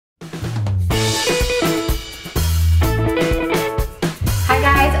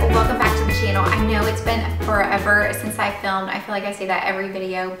forever since I filmed. I feel like I say that every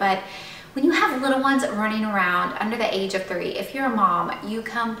video, but when you have little ones running around under the age of 3, if you're a mom, you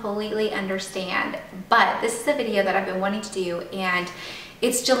completely understand. But this is a video that I've been wanting to do, and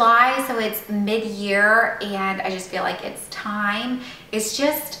it's July, so it's mid-year, and I just feel like it's time. It's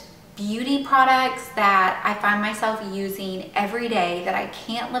just beauty products that I find myself using every day that I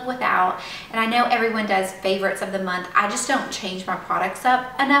can't live without. And I know everyone does favorites of the month. I just don't change my products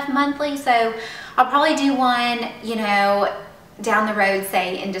up enough monthly, so I'll probably do one, you know, down the road,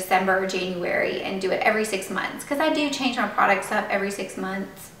 say in December or January, and do it every 6 months, because I do change my products up every 6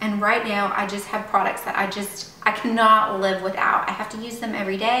 months. And right now I just have products that I cannot live without. I have to use them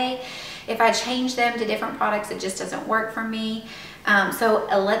every day. If I change them to different products, it just doesn't work for me. So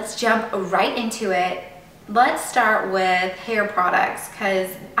let's jump right into it. Let's start with hair products, because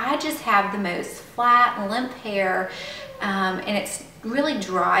I just have the most flat, limp hair, and it's really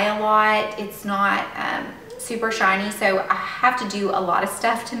dry a lot. It's not super shiny, so I have to do a lot of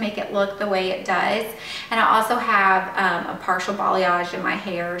stuff to make it look the way it does. And I also have a partial balayage in my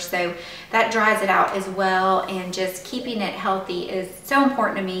hair, so that dries it out as well, and just keeping it healthy is so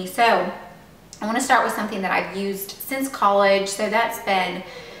important to me. So I want to start with something that I've used since college, so that's been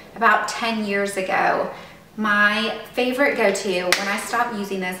about 10 years ago. My favorite go-to, when I stopped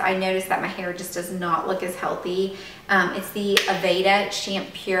using this, I noticed that my hair just does not look as healthy. It's the Aveda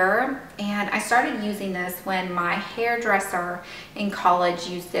Shampure, and I started using this when my hairdresser in college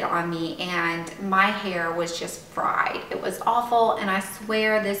used it on me, and my hair was just fried. It was awful, and I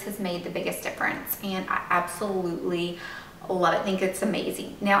swear this has made the biggest difference, and I absolutely love it. I think it's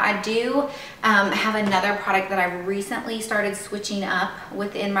amazing. Now I do have another product that I've recently started switching up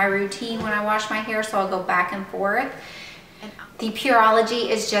within my routine when I wash my hair, so I'll go back and forth. The Pureology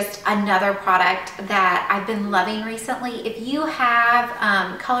is just another product that I've been loving recently. If you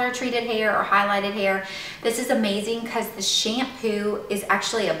have color treated hair or highlighted hair, this is amazing because the shampoo is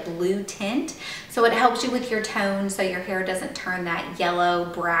actually a blue tint. So it helps you with your tone so your hair doesn't turn that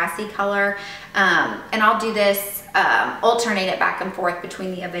yellow brassy color. And I'll do this, alternate it back and forth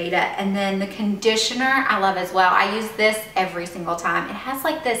between the Aveda. And then the conditioner I love as well. I use this every single time. It has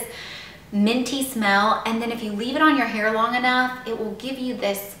like this minty smell, and then if you leave it on your hair long enough, it will give you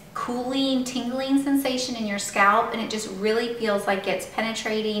this cooling, tingling sensation in your scalp, and it just really feels like it's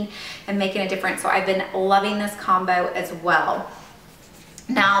penetrating and making a difference. So I've been loving this combo as well.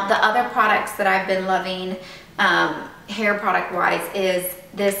 Now the other products that I've been loving hair product wise is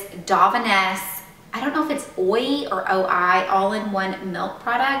this Davines, I don't know if it's OI or OI, all-in-one milk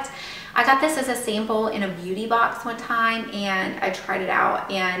product. I got this as a sample in a beauty box one time, and I tried it out,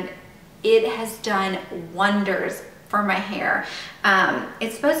 and it has done wonders for my hair.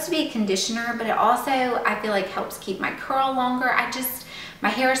 It's supposed to be a conditioner, but it also, I feel like, helps keep my curl longer. My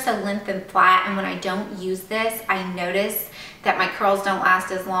hair is so limp and flat, and when I don't use this, I notice that my curls don't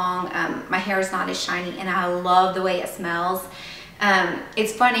last as long. My hair is not as shiny, and I love the way it smells.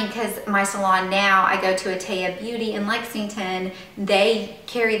 It's funny because my salon now, I go to Atea Beauty in Lexington. They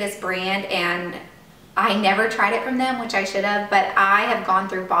carry this brand, and I never tried it from them, which I should have, but I have gone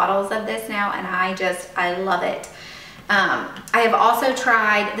through bottles of this now, and I love it. I have also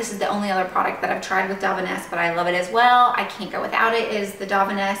tried, this is the only other product that I've tried with Davines, but I love it as well. I can't go without it, is the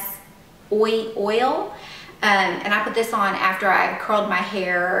Davines oil. And I put this on after I've curled my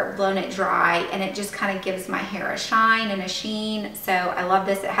hair, blown it dry, and it just kind of gives my hair a shine and a sheen. So I love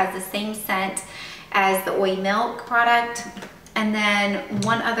this. It has the same scent as the OI milk product. And then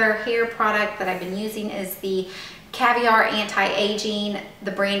one other hair product that I've been using is the Caviar Anti-Aging.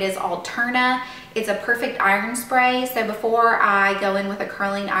 The brand is Alterna. It's a perfect iron spray. So before I go in with a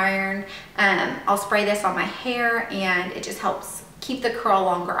curling iron, I'll spray this on my hair, and it just helps keep the curl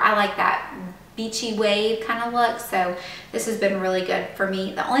longer. I like that beachy wave kind of look, so this has been really good for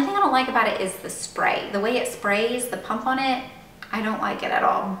me. The only thing I don't like about it is the spray. The way it sprays, the pump on it, I don't like it at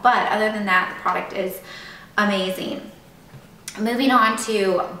all. But other than that, the product is amazing. Moving on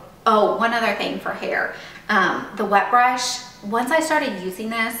to, oh, one other thing for hair, the wet brush. Once I started using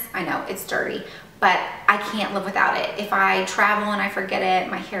this, I know it's dirty, but I can't live without it. If I travel and I forget it,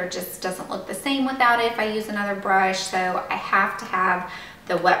 my hair just doesn't look the same without it if I use another brush. So I have to have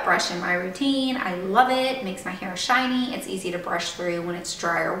the wet brush in my routine. I love it. It makes my hair shiny. It's easy to brush through when it's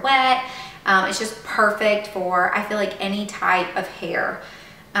dry or wet. It's just perfect for, I feel like, any type of hair.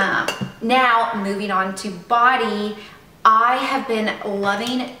 Now moving on to body, I have been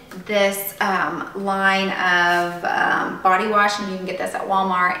loving this line of body wash, and you can get this at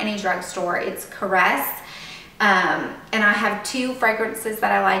Walmart, any drugstore. It's Caress, and I have 2 fragrances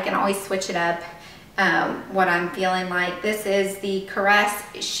that I like, and I always switch it up what I'm feeling like. This is the Caress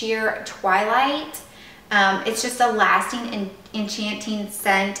Sheer Twilight. It's just a lasting and enchanting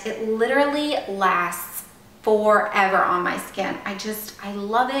scent. It literally lasts forever on my skin. I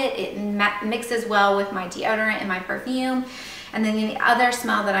love it. It mixes well with my deodorant and my perfume. And then the other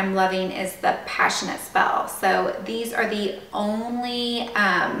smell that I'm loving is the Passionate Spell. So these are the only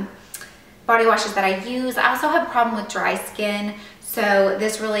body washes that I use. I also have a problem with dry skin, so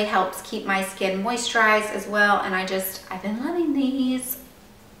this really helps keep my skin moisturized as well. And I've been loving these.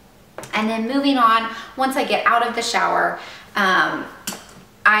 And then moving on, once I get out of the shower,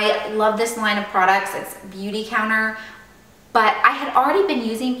 I love this line of products. It's Beautycounter, but I had already been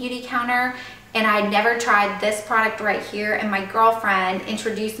using Beautycounter and I never tried this product right here. And my girlfriend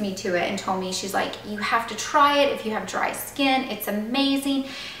introduced me to it and told me, she's like, you have to try it if you have dry skin. It's amazing.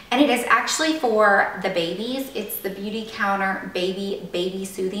 And it is actually for the babies. It's the Beautycounter Baby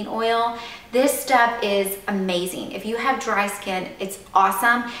Soothing Oil. This stuff is amazing. If you have dry skin, it's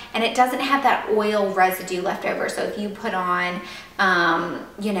awesome. And it doesn't have that oil residue left over. So if you put on,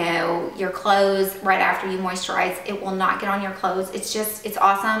 you know, your clothes right after you moisturize, it will not get on your clothes. It's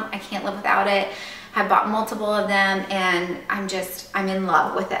awesome. I can't live without it. I've bought multiple of them and I'm in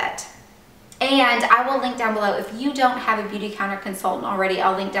love with it. And I will link down below, if you don't have a Beautycounter consultant already,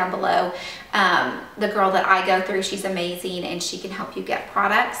 I'll link down below the girl that I go through. She's amazing and she can help you get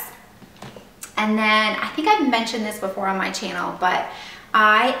products. And then I think I've mentioned this before on my channel, but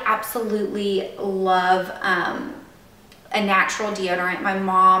I absolutely love a natural deodorant. My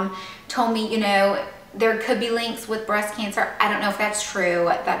mom told me, you know, there could be links with breast cancer. I don't know if that's true.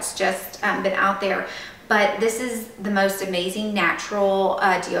 That's just been out there. But this is the most amazing natural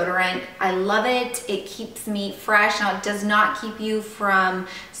deodorant. I love it. It keeps me fresh. Now, it does not keep you from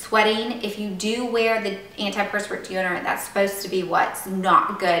sweating. If you do wear the antiperspirant deodorant, that's supposed to be what's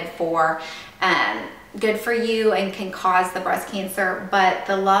not good for you and can cause the breast cancer. But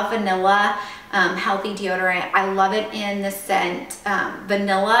the Love Vanilla healthy deodorant, I love it in the scent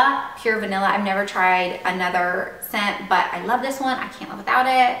vanilla, pure vanilla. I've never tried another scent, but I love this one. I can't live without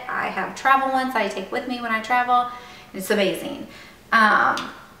it. I have travel ones that I take with me when I travel. It's amazing.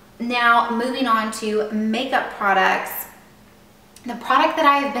 Now moving on to makeup products. The product that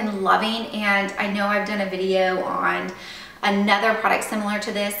I have been loving, and I know I've done a video on another product similar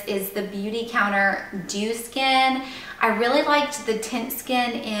to this, is the Beautycounter Dew Skin. I really liked the Tint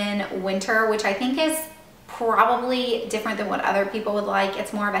Skin in winter, which I think is probably different than what other people would like.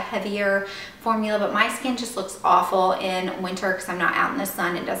 It's more of a heavier formula, but my skin just looks awful in winter because I'm not out in the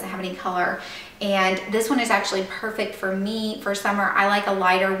sun. It doesn't have any color. And this one is actually perfect for me for summer. I like a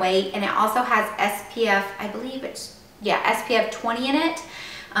lighter weight, and it also has SPF, I believe it's, yeah, SPF 20 in it.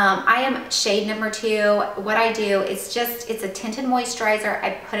 I am shade number 2. What I do is it's a tinted moisturizer.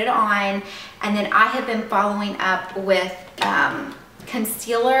 I put it on, and then I have been following up with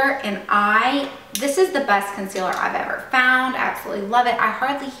concealer, and this is the best concealer I've ever found. I absolutely love it. I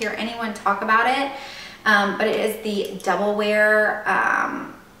hardly hear anyone talk about it, but it is the Double Wear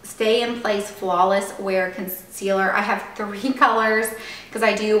Stay in Place Flawless Wear Concealer. I have 3 colors because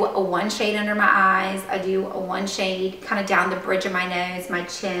I do a 1 shade under my eyes, I do a 1 shade kind of down the bridge of my nose, my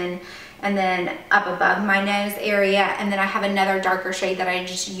chin, and then up above my nose area, and then I have another darker shade that I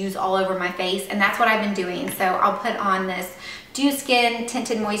just use all over my face, and that's what I've been doing. So I'll put on this Dew Skin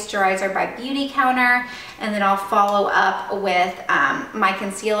Tinted Moisturizer by Beautycounter, and then I'll follow up with my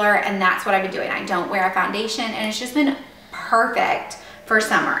concealer, and that's what I've been doing. I don't wear a foundation, and it's just been perfect for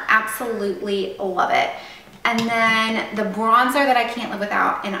summer. Absolutely love it. And then the bronzer that I can't live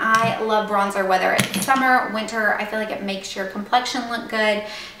without, and I love bronzer whether it's summer, winter. I feel like it makes your complexion look good,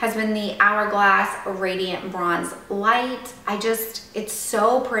 has been the Hourglass Radiant Bronze Light. It's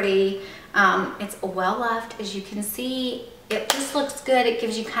so pretty. It's well loved, as you can see. It just looks good. It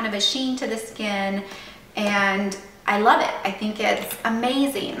gives you kind of a sheen to the skin, and I love it. I think it's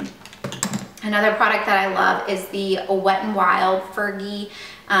amazing. Another product that I love is the Wet n Wild Fergie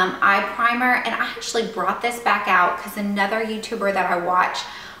eye primer, and I actually brought this back out because another YouTuber that I watch,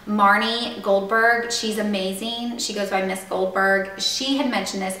 Marnie Goldberg, she's amazing. She goes by Miss Goldberg. She had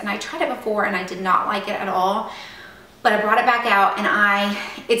mentioned this, and I tried it before and I did not like it at all, but I brought it back out, and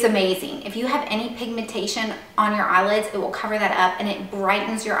it's amazing. If you have any pigmentation on your eyelids, it will cover that up and it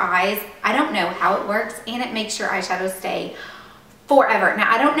brightens your eyes. I don't know how it works, and it makes your eyeshadow stay forever. Now,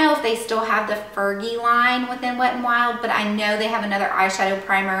 I don't know if they still have the Fergie line within Wet n Wild, but I know they have another eyeshadow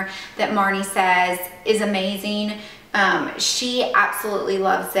primer that Marnie says is amazing. She absolutely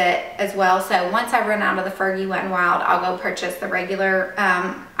loves it as well. So once I run out of the Fergie Wet n Wild, I'll go purchase the regular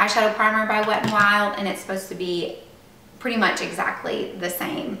eyeshadow primer by Wet n Wild, and it's supposed to be pretty much exactly the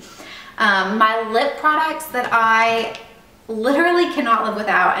same. My lip products that I literally cannot live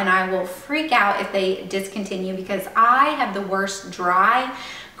without, and I will freak out if they discontinue because I have the worst dry,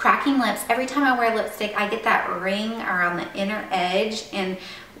 cracking lips. Every time I wear lipstick, I get that ring around the inner edge, and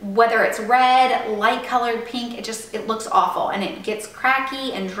whether it's red, light colored, pink, it looks awful, and it gets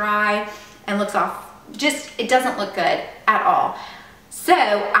cracky and dry and looks off. It doesn't look good at all. So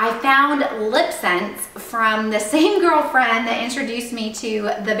I found lip scents from the same girlfriend that introduced me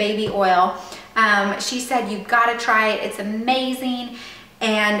to the baby oil. She said, you've got to try it. It's amazing.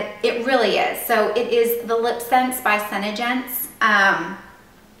 And it really is. So it is the Lip Scents by Senegence.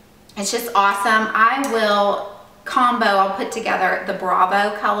 It's just awesome. I'll put together the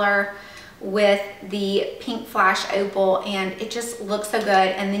Bravo color with the Pink Flash Opal, and it just looks so good.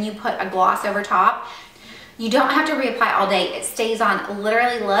 And then you put a gloss over top. You don't have to reapply all day. It stays on.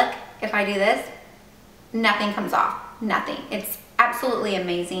 Literally, look, if I do this, nothing comes off. Nothing. It's absolutely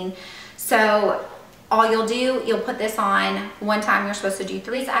amazing. So all you'll do, you'll put this on one time. You're supposed to do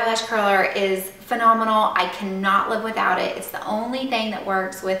 3. This eyelash curler is phenomenal. I cannot live without it. It's the only thing that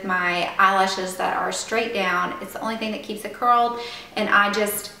works with my eyelashes that are straight down. It's the only thing that keeps it curled. And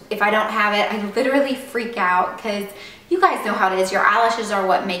if I don't have it, I literally freak out because you guys know how it is. Your eyelashes are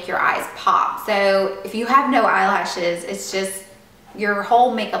what make your eyes pop. So if you have no eyelashes, it's just your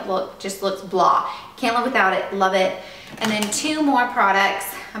whole makeup look just looks blah. Can't live without it. Love it. And then 2 more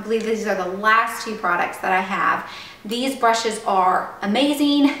products. I believe these are the last 2 products that I have. These brushes are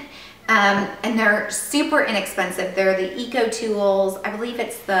amazing, and they're super inexpensive. They're the Eco Tools. I believe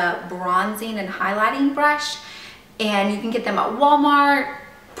it's the bronzing and highlighting brush, and you can get them at Walmart,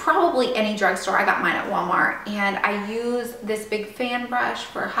 probably any drugstore. I got mine at Walmart, and I use this big fan brush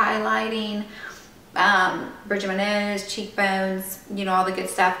for highlighting, bridge of my nose, cheekbones, you know, all the good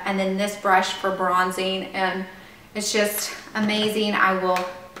stuff, and then this brush for bronzing, and it's just amazing. I will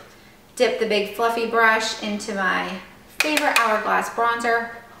dip the big fluffy brush into my favorite Hourglass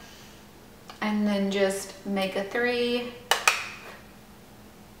bronzer and then just make a 3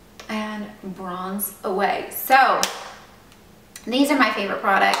 and bronze away. So these are my favorite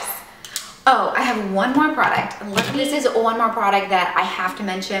products. Oh, I have one more product. This is one more product that I have to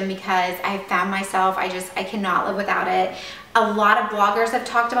mention because I found myself, I cannot live without it. A lot of bloggers have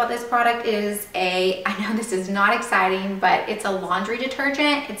talked about this product. I know this is not exciting, but it's a laundry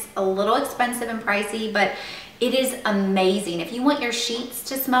detergent. It's a little expensive and pricey, but it is amazing. If you want your sheets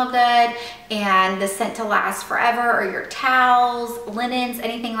to smell good and the scent to last forever, or your towels, linens,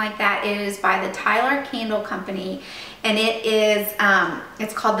 anything like that, it is by the Tyler Candle Company. And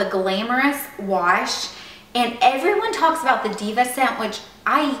it's called the Glamorous Wash. And everyone talks about the Diva scent, which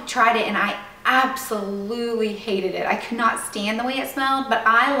I tried it and I absolutely hated it. I could not stand the way it smelled, but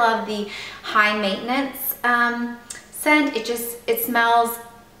I love the high maintenance scent. It smells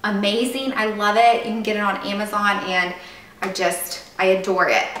amazing. I love it. You can get it on Amazon, and I adore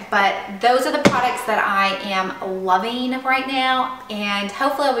it. But those are the products that I am loving right now, and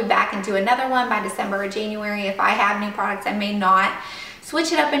hopefully I'll be back and do another one by December or January. If I have new products, I may not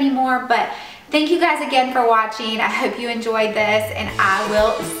switch it up anymore, but thank you guys again for watching. I hope you enjoyed this, and I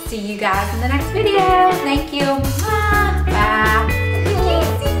will see you guys in the next video. Thank you. Bye.